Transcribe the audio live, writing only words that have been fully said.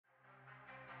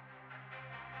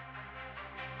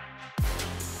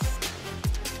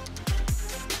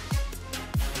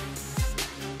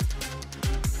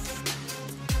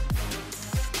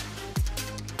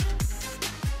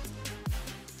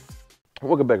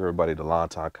Welcome back, everybody, to Long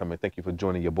Time Coming. Thank you for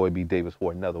joining your boy B Davis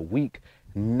for another week.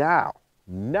 Now,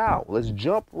 let's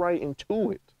jump right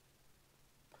into it.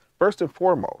 First and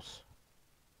foremost,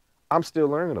 I'm still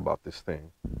learning about this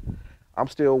thing. I'm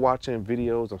still watching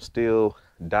videos. I'm still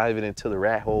diving into the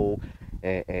rat hole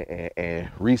and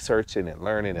researching and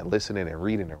learning and listening and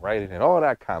reading and writing and all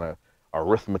that kind of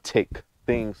arithmetic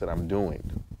things that I'm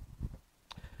doing.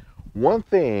 One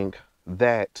thing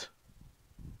that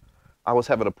I was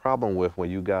having a problem with when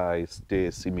you guys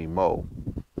did see me mow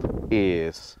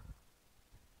is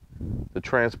the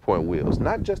transport wheels.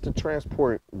 Not just the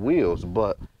transport wheels,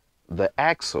 but the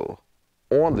axle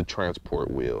on the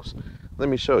transport wheels. Let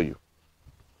me show you.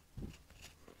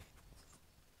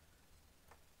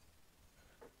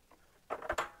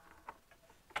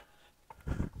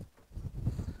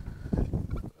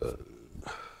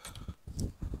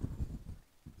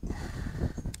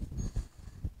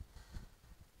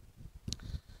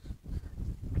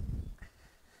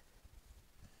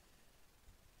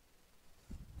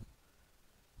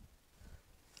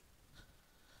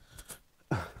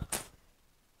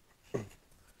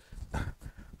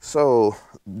 So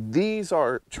these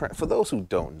are, for those who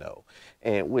don't know,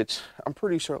 and which I'm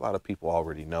pretty sure a lot of people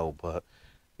already know, but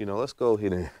you know, let's go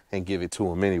ahead and give it to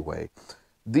them anyway.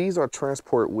 These are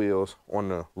transport wheels on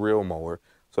the Reel Mower,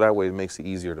 so that way it makes it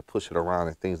easier to push it around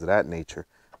and things of that nature.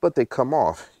 But they come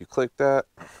off. You click that,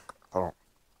 and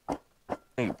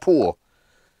you pull,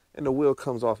 and the wheel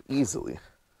comes off easily.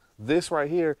 This right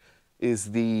here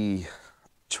is the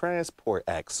transport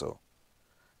axle.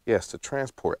 Yes, the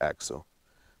transport axle.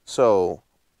 So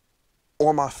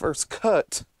on my first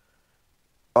cut,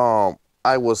 I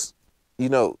was, you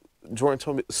know, Jordan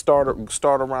told me start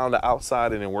around the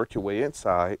outside and then work your way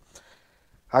inside.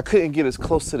 I couldn't get as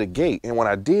close to the gate, and when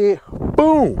I did,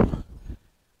 boom,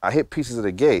 I hit pieces of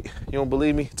the gate. You don't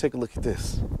believe me? Take a look at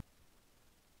this.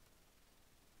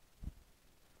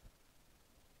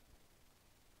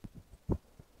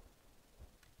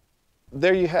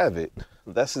 There you have it.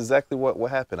 That's exactly what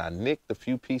happened. I nicked a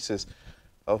few pieces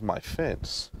of my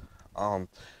fence.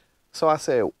 So I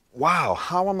said, wow,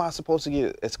 how am I supposed to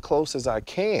get as close as I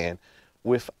can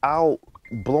without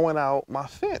blowing out my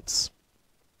fence?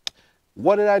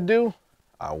 What did I do?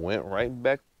 I went right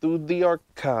back through the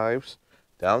archives,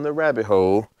 down the rabbit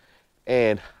hole,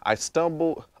 and I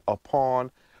stumbled upon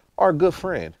our good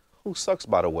friend, who sucks,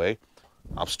 by the way.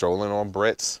 I'm strolling on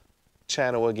Brett's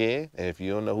channel again, and if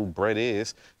you don't know who Brett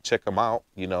is, check him out.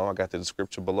 You know, I got the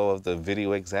description below of the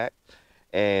video exact.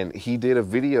 And he did a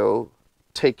video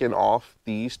taking off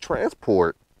these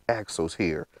transport axles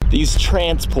here. These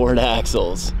transport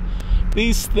axles.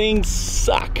 These things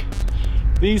suck.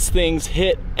 These things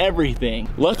hit everything.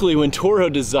 Luckily, when Toro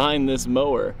designed this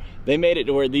mower, they made it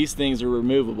to where these things are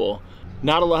removable.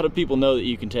 Not a lot of people know that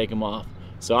you can take them off.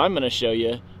 So I'm gonna show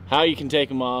you how you can take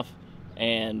them off,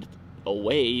 and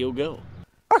away you'll go.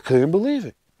 I couldn't believe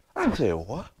it. I said,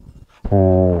 what?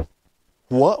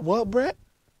 What, Brett?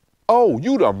 Oh,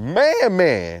 you the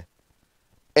man.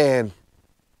 And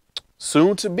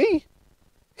soon to be,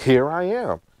 here I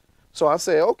am. So I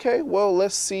said, okay, well,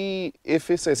 let's see if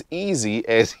it's as easy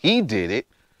as he did it.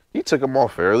 He took them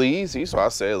off fairly easy. So I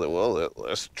said, well,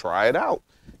 let's try it out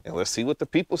and let's see what the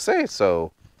people say.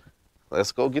 So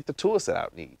let's go get the tools that I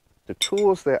need. The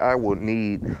tools that I will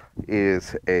need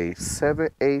is a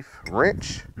 7/8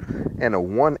 wrench and a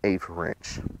 1/8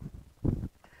 wrench.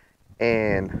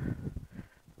 And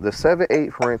the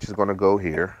 7/8 wrench is going to go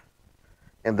here,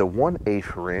 and the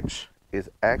 1/8 wrench is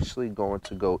actually going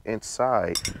to go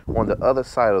inside on the other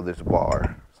side of this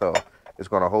bar. So it's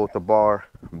going to hold the bar,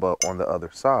 but on the other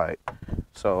side.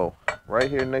 So right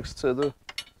here next to the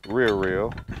rear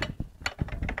rail,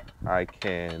 I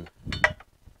can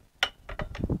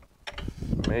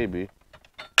maybe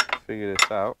figure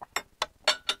this out.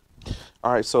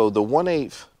 All right, so the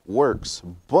 1/8 works,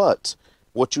 but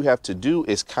what you have to do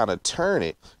is kind of turn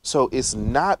it so it's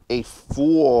not a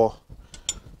full,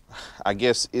 I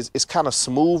guess it's kind of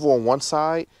smooth on one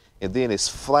side and then it's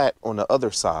flat on the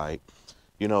other side,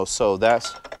 you know, so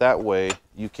that way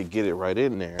you can get it right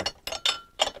in there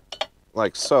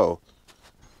like so.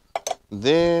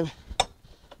 Then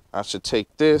I should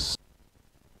take this.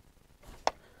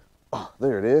 Oh,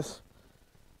 there it is.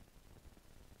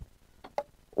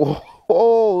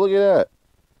 Oh, look at that.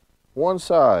 One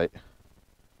side.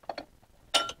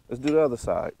 Let's do the other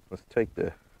side. Let's take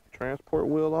the transport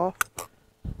wheel off.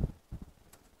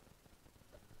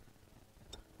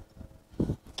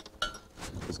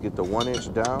 Let's get the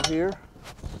 1" down here.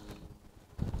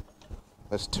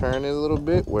 Let's turn it a little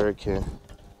bit where it can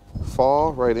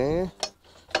fall right in.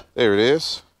 There it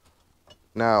is.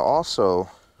 Now also,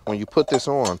 when you put this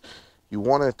on, you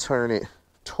want to turn it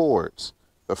towards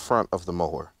the front of the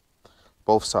mower.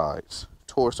 Both sides.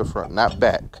 Towards the front, not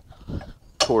back.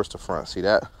 Towards the front. See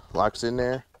that? Locks in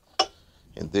there.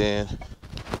 And then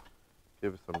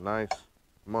give it some nice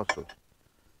muscle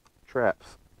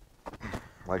traps.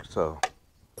 Like so.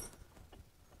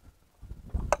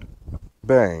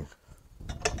 Bang.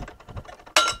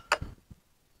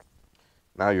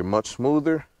 Now you're much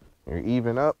smoother. You're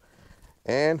even up.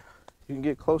 And you can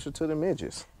get closer to the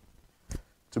edges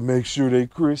to make sure they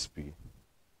crispy.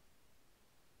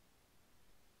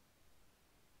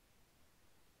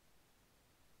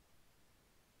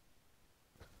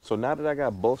 So now that I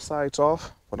got both sides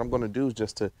off, what I'm gonna do is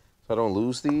just to, so I don't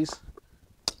lose these,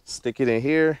 stick it in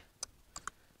here,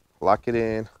 lock it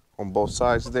in on both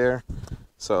sides there,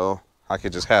 so I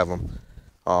can just have them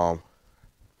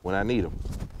when I need them.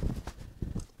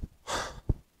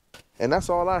 And that's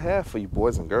all I have for you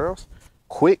boys and girls.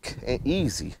 Quick and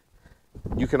easy.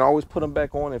 You can always put them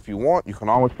back on if you want. You can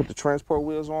always put the transport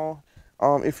wheels on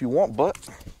if you want, but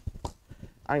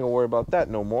I ain't gonna worry about that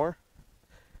no more.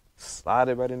 Slide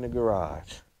it right in the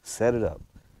garage. Set it up.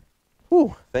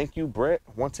 Whew. Thank you, Brett.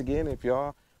 Once again, if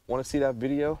y'all want to see that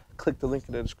video, click the link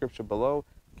in the description below.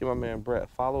 Give my man Brett a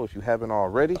follow if you haven't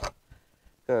already,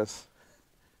 because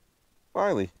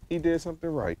finally, he did something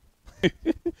right.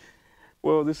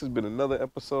 Well, this has been another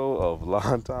episode of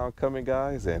Long Time Coming,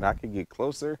 guys, and I can get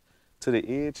closer to the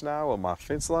edge now of my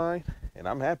fence line, and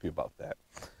I'm happy about that.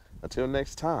 Until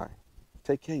next time,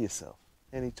 take care of yourself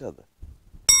and each other.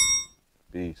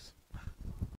 Peace.